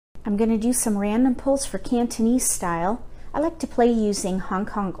I'm going to do some random pulls for Cantonese style. I like to play using Hong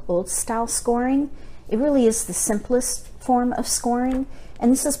Kong old style scoring. It really is the simplest form of scoring,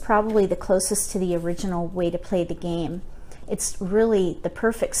 and this is probably the closest to the original way to play the game. It's really the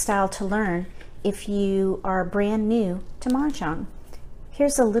perfect style to learn if you are brand new to Mahjong.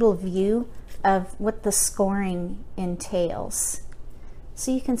 Here's a little view of what the scoring entails.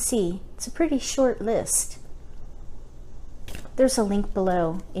 So you can see it's a pretty short list. There's a link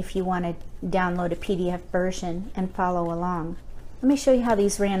below if you want to download a PDF version and follow along. Let me show you how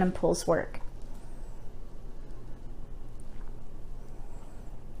these random pulls work.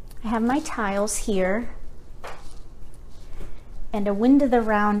 I have my tiles here and a wind of the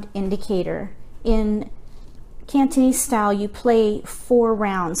round indicator. In Cantonese style, you play 4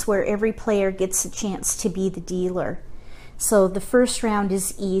 rounds where every player gets a chance to be the dealer. So the first round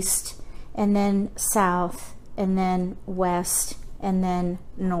is east, and then south, and then west, and then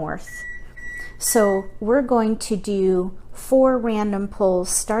north. So we're going to do 4 random pulls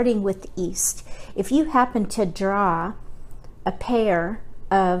starting with east. If you happen to draw a pair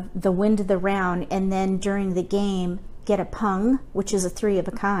of the wind of the round and then during the game get a pung, which is a 3 of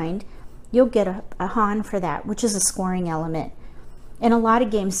a kind, you'll get a han for that, which is a scoring element. In a lot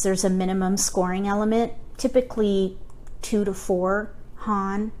of games there's a minimum scoring element, typically 2 to 4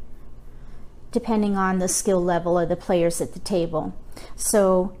 han, depending on the skill level of the players at the table.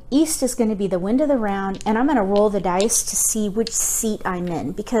 So east is going to be the wind of the round, and I'm going to roll the dice to see which seat I'm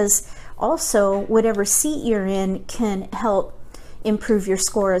in, because also whatever seat you're in can help improve your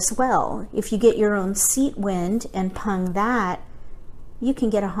score as well. If you get your own seat wind and pung that, you can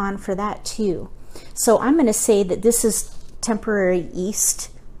get a han for that too. So I'm going to say that this is temporary east,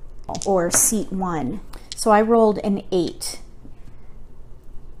 or seat 1. So I rolled an 8.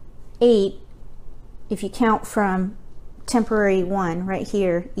 8, if you count from temporary 1 right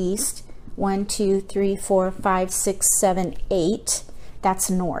here, east, 1, 2, 3, 4, 5, 6, 7, 8, that's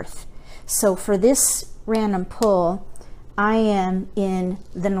north. So for this random pull, I am in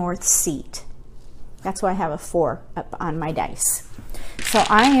the north seat. That's why I have a 4 up on my dice. So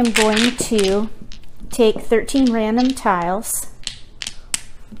I am going to take 13 random tiles,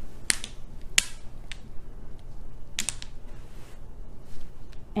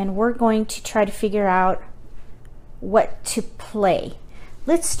 and we're going to try to figure out what to play.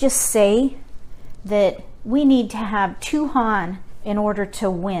 Let's just say that we need to have 2 han in order to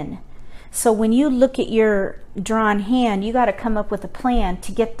win. So when you look at your drawn hand, you got to come up with a plan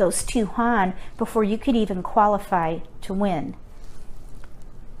to get those 2 han before you could even qualify to win.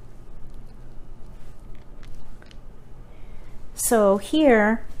 So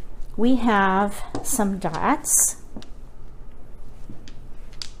here we have some dots.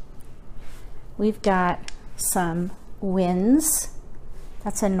 We've got some winds.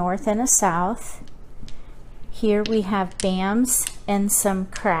 That's a north and a south. Here we have bams and some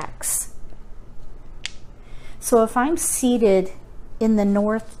cracks. So if I'm seated in the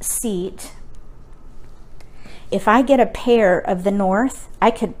north seat, if I get a pair of the north, I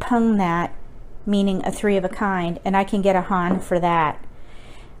could pung that, meaning a 3 of a kind, and I can get a han for that.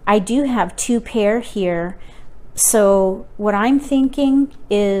 I do have 2 pair here, so what I'm thinking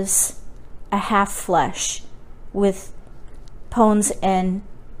is a half flush with pungs and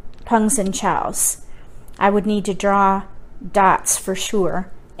chows. I would need to draw dots for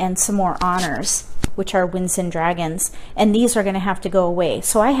sure and some more honors, which are winds and dragons, and these are going to have to go away.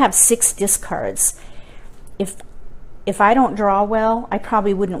 So I have 6 discards. If I don't draw well, I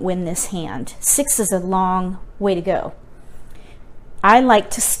probably wouldn't win this hand. 6 is a long way to go. I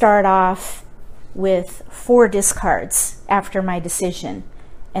like to start off with 4 discards after my decision,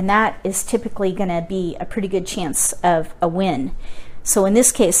 and that is typically going to be a pretty good chance of a win. So in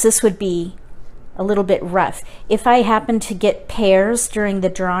this case, this would be a little bit rough. If I happen to get pairs during the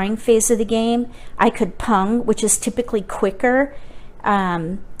drawing phase of the game, I could pung, which is typically quicker,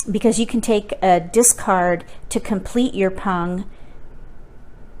 because you can take a discard to complete your pung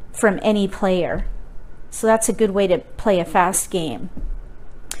from any player. So that's a good way to play a fast game.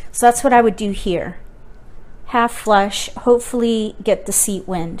 So that's what I would do here. Half flush, hopefully get the seat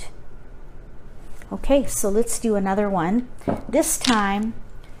wind. Okay, so let's do another one. This time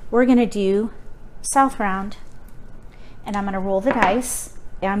we're going to do south round, and I'm going to roll the dice.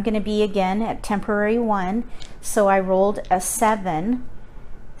 I'm going to be again at temporary 1, so I rolled a 7.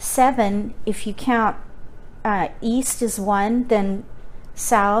 7, if you count east is 1, then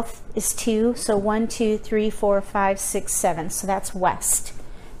south is 2, so 1, 2, 3, 4, 5, 6, 7, so that's west.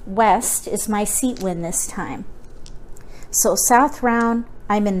 West is my seat wind this time. So south round,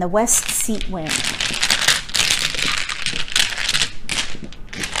 I'm in the west seat wind.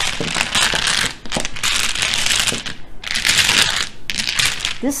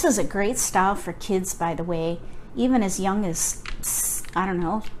 This is a great style for kids, by the way, even as young as, I don't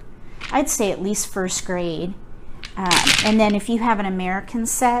know, I'd say at least first grade. And then if you have an American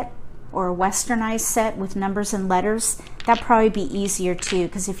set or a westernized set with numbers and letters, that'd probably be easier too,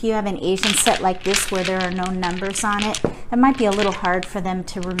 because if you have an Asian set like this where there are no numbers on it, it might be a little hard for them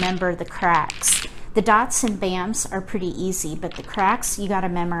to remember the cracks. The dots and bams are pretty easy, but the cracks you got to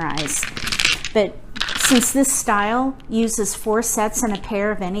memorize. But since this style uses 4 sets and a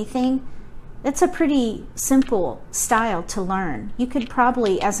pair of anything, it's a pretty simple style to learn. You could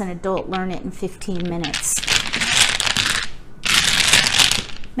probably, as an adult, learn it in 15 minutes.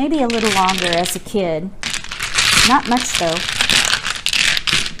 Maybe a little longer as a kid. Not much though.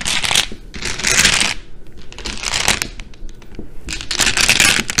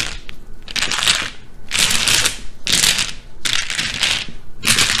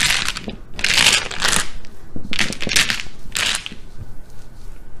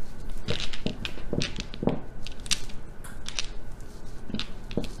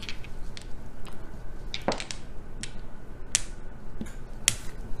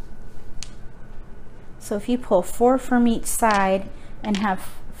 So if you pull 4 from each side and have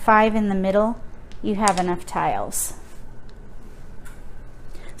 5 in the middle, you have enough tiles.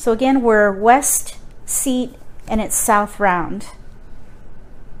 So again, we're west seat and it's south round.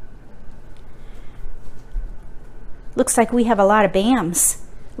 Looks like we have a lot of bams.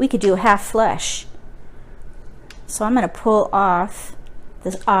 We could do a half flush. So I'm going to pull off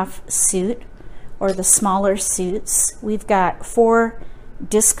the off suit or the smaller suits. We've got 4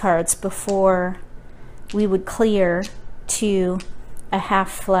 discards before we would clear to a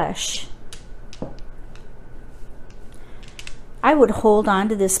half flush. I would hold on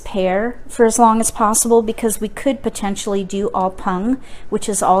to this pair for as long as possible because we could potentially do all pung, which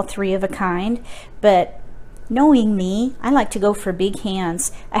is all 3 of a kind, but knowing me, I like to go for big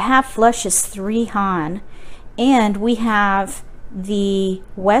hands. A half flush is 3 han, and we have the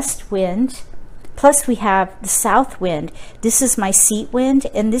west wind, plus we have the south wind. This is my seat wind,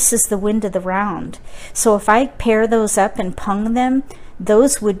 and this is the wind of the round. So if I pair those up and pung them,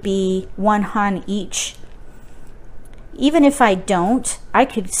 those would be 1 han each. Even if I don't, I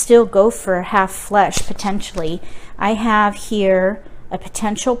could still go for a half flush potentially. I have here a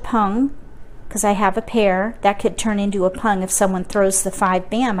potential pung, because I have a pair. That could turn into a pung. If someone throws the 5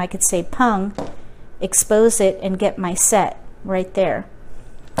 bam, I could say pung, expose it, and get my set right there.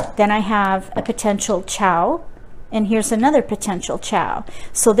 Then I have a potential chow, and here's another potential chow.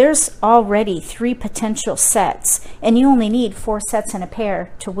 So there's already 3 potential sets, and you only need 4 sets and a pair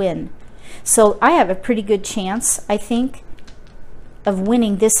to win. So I have a pretty good chance, I think, of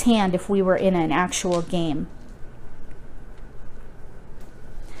winning this hand if we were in an actual game.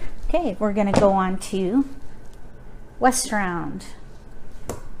 Okay, we're going to go on to west round.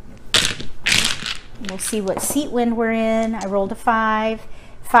 We'll see what seat wind we're in. I rolled a 5.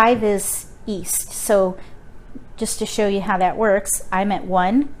 5 is east, so just to show you how that works, I'm at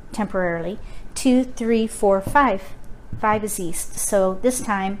 1 temporarily, 2, 3, 4, 5. 5 is east, so this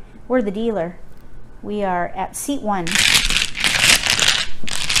time we're the dealer. We are at seat 1.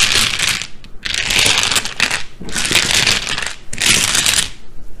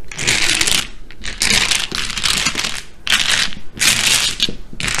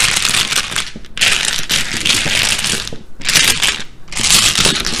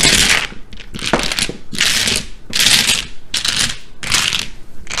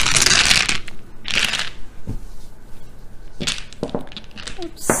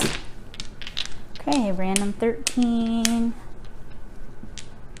 Okay, random 13,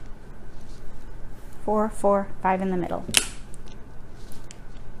 4, 4, 5 in the middle.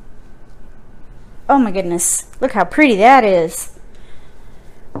 Oh my goodness, look how pretty that is.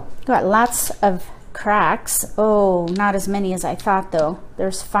 Got lots of cracks. Oh, not as many as I thought though.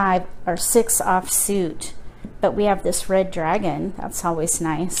 There's 5 or 6 off suit, but we have this red dragon. That's always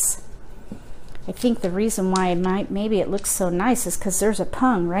nice. I think the reason why maybe it looks so nice is because there's a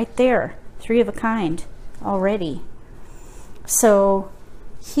pung right there. 3 of a kind already. So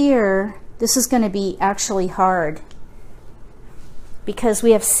here, this is going to be actually hard because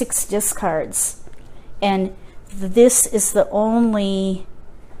we have 6 discards, and this is the only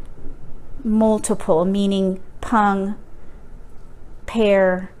multiple, meaning pung,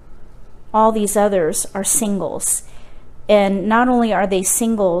 pair, all these others are singles. And not only are they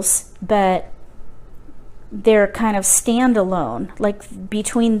singles, but they're kind of standalone. Like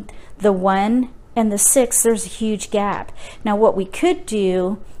between the 1 and the 6, there's a huge gap. Now what we could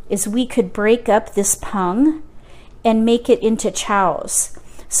do is we could break up this pung and make it into chows.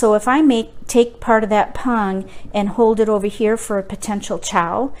 So if I take part of that pung and hold it over here for a potential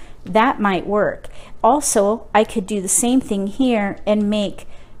chow, that might work. Also, I could do the same thing here and make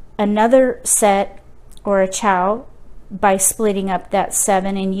another set or a chow by splitting up that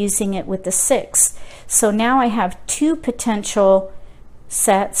 7 and using it with the 6. So now I have 2 potential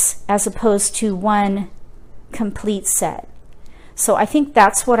sets as opposed to 1 complete set. So I think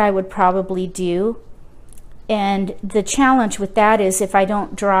that's what I would probably do. And the challenge with that is if I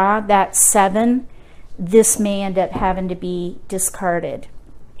don't draw that 7, this may end up having to be discarded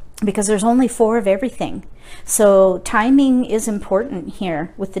because there's only 4 of everything. So timing is important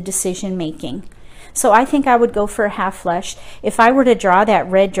here with the decision making. So I think I would go for a half flush. If I were to draw that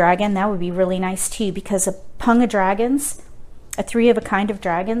red dragon, that would be really nice too, because a pung of dragons, a 3 of a kind of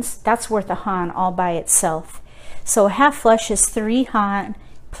dragons, that's worth a han all by itself. So a half flush is 3 han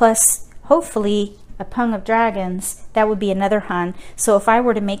plus hopefully a pung of dragons. That would be another han. So if I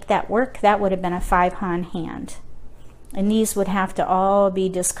were to make that work, that would have been a 5 han hand. And these would have to all be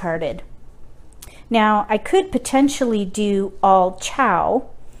discarded. Now I could potentially do all chow.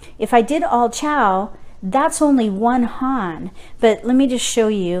 If I did all chow, that's only 1 han. But let me just show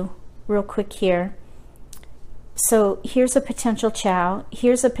you real quick here. So here's a potential chow,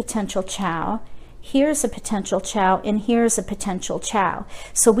 here's a potential chow, here's a potential chow, and here's a potential chow.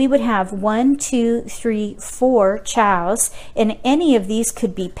 So we would have 1, 2, 3, 4 chows, and any of these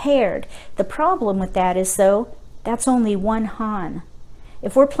could be paired. The problem with that is, though, that's only 1 han.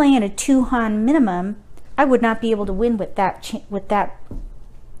 If we're playing a 2 han minimum, I would not be able to win with that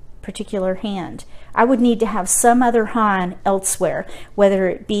particular hand. I would need to have some other han elsewhere, whether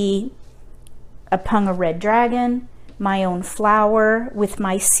it be a pung of red dragon, my own flower with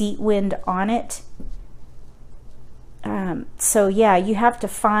my seat wind on it. So yeah, you have to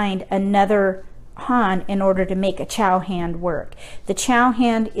find another han in order to make a chow hand work. The chow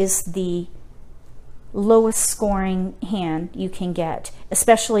hand is the lowest scoring hand you can get,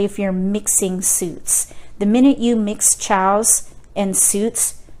 especially if you're mixing suits. The minute you mix chows and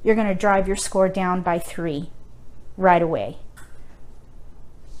suits, you're going to drive your score down by 3 right away.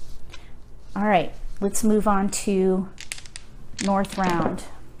 All right, let's move on to north round.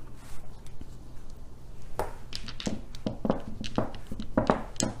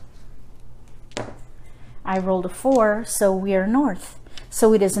 I rolled a 4, so we are north.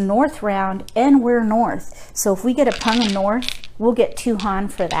 So it is a north round and we're north. So if we get a pung of north, we'll get 2 han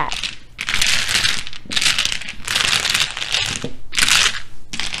for that.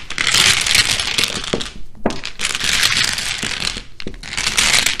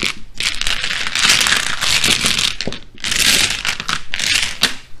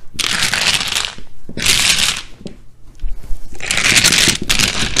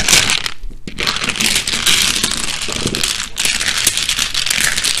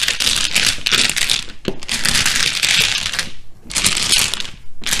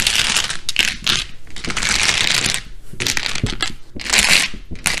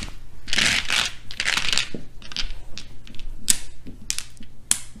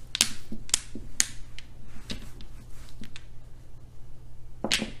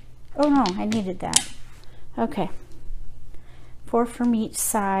 Oh no, I needed that. Okay. 4 from each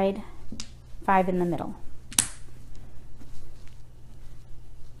side, 5 in the middle.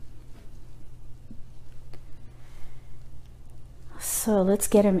 So let's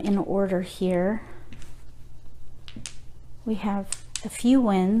get them in order here. We have a few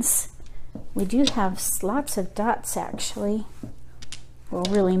wins. We do have lots of dots actually. Well,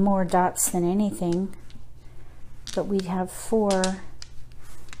 really more dots than anything. But we have 4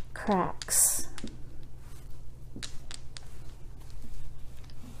 cracks.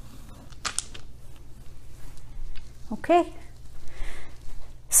 Okay,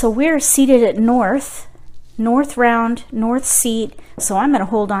 so we're seated at north round, north seat, so I'm going to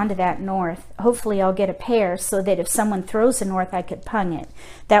hold on to that north. Hopefully I'll get a pair so that if someone throws a north, I could pung it.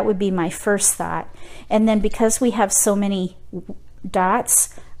 That would be my first thought. And then because we have so many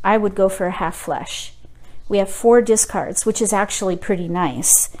dots, I would go for a half flush. We have 4 discards, which is actually pretty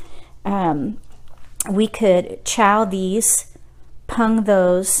nice. We could chow these, pung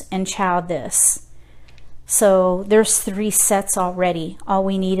those, and chow this. So there's 3 sets already. All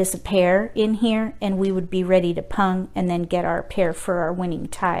we need is a pair in here, and we would be ready to pung and then get our pair for our winning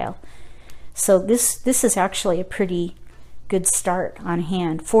tile. So this is actually a pretty good start on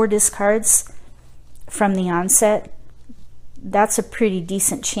hand. 4 discards from the onset. That's a pretty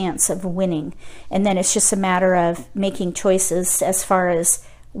decent chance of winning. And then it's just a matter of making choices as far as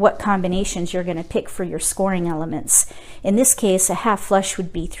what combinations you're going to pick for your scoring elements. In this case, a half flush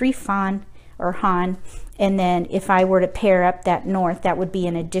would be 3 fan or han, And then if I were to pair up that north, that would be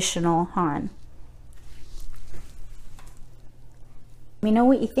an additional Han. Let me know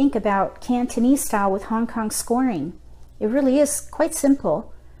what you think about Cantonese style with Hong Kong scoring. It really is quite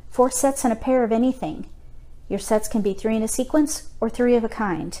simple. 4 sets and a pair of anything. Your sets can be 3 in a sequence or 3 of a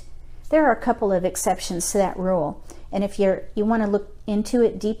kind. There are a couple of exceptions to that rule, and if you want to look into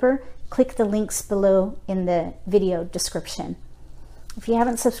it deeper, click the links below in the video description. If you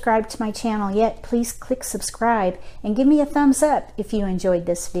haven't subscribed to my channel yet, please click subscribe and give me a thumbs up if you enjoyed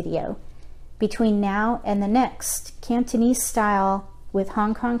this video. Between now and the next Cantonese style with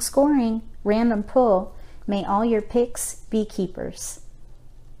Hong Kong scoring random pull, may all your picks be keepers.